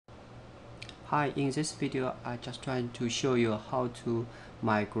Hi, in this video I just trying to show you how to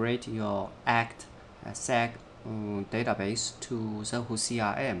migrate your ACT SAG database to Zoho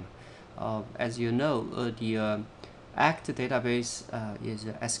CRM. As you know, the ACT database is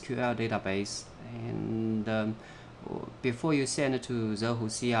a SQL database, and before you send it to Zoho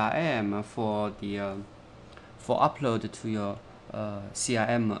CRM for upload to your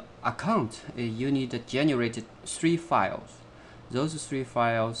CRM account, you need to generate 3 files. Those 3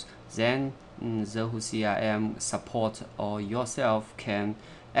 files, then Zoho CRM support or yourself can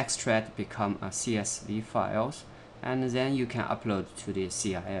extract become a CSV files, and then you can upload to the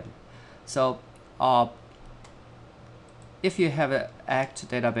CRM. So if you have an ACT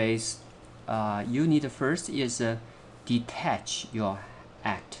database, you need first is detach your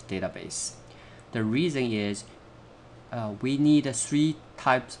ACT database. The reason is we need 3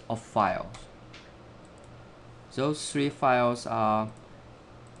 types of files. Those 3 files are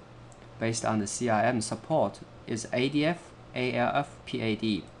based on the CRM support is ADF, ALF,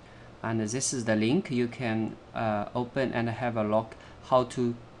 PAD, and this is the link you can open and have a look how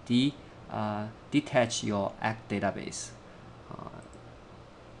to detach your ACT database.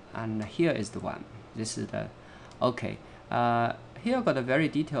 And here is the one. This is the okay. Here got a very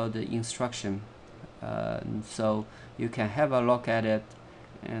detailed instruction, so you can have a look at it.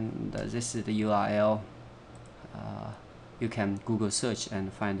 And this is the URL. You can Google search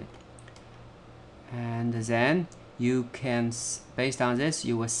and find it. And then you can, based on this,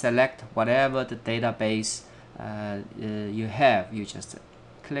 you will select whatever the database you have. You just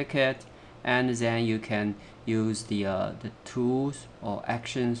click it, and then you can use the tools or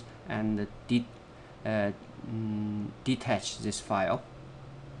actions and detach this file.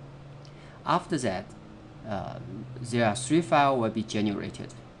 After that, there are 3 files will be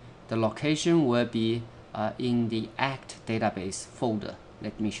generated. The location will be in the ACT database folder.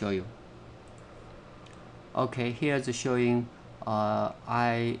 Let me show you. Okay, here's showing.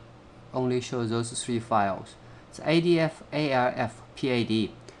 I only show those 3 files. So ADF, ALF, PAD.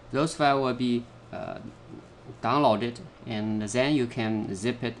 Those files will be downloaded, and then you can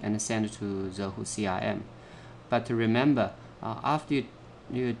zip it and send it to Zoho CRM. But remember, after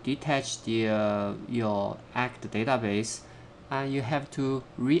you detach your ACT database, you have to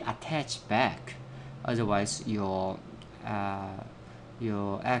reattach back. Otherwise, your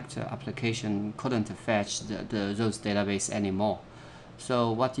ACT application couldn't fetch those database anymore. So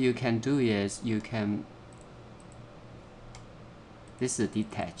what you can do is you can. This is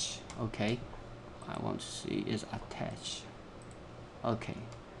detach. Okay, I want to see is attach. Okay,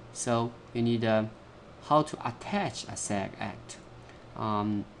 so you need how to attach a SAG ACT.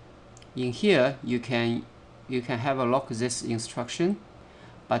 In here you can have a look at this instruction,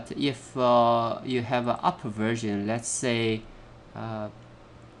 but if you have an upper version, let's say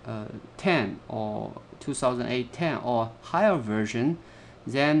 10 or 2008 10 or higher version,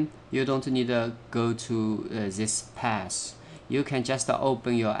 then you don't need to go to this path. You can just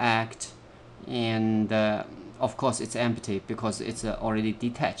open your ACT, and of course it's empty because it's already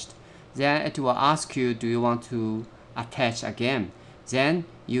detached. Then it will ask you, do you want to attach again? Then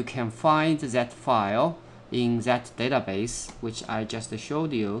you can find that file in that database, which I just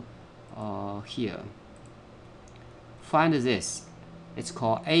showed you here. Find this. It's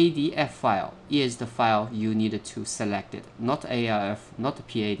called ADF file. Is the file you need to select it, not ALF, not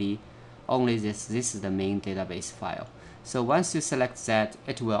PAD, only this. This is the main database file. So once you select that,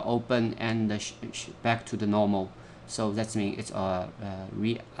 it will open and back to the normal. So that means it's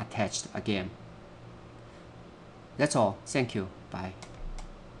reattached again. That's all. Thank you. Bye.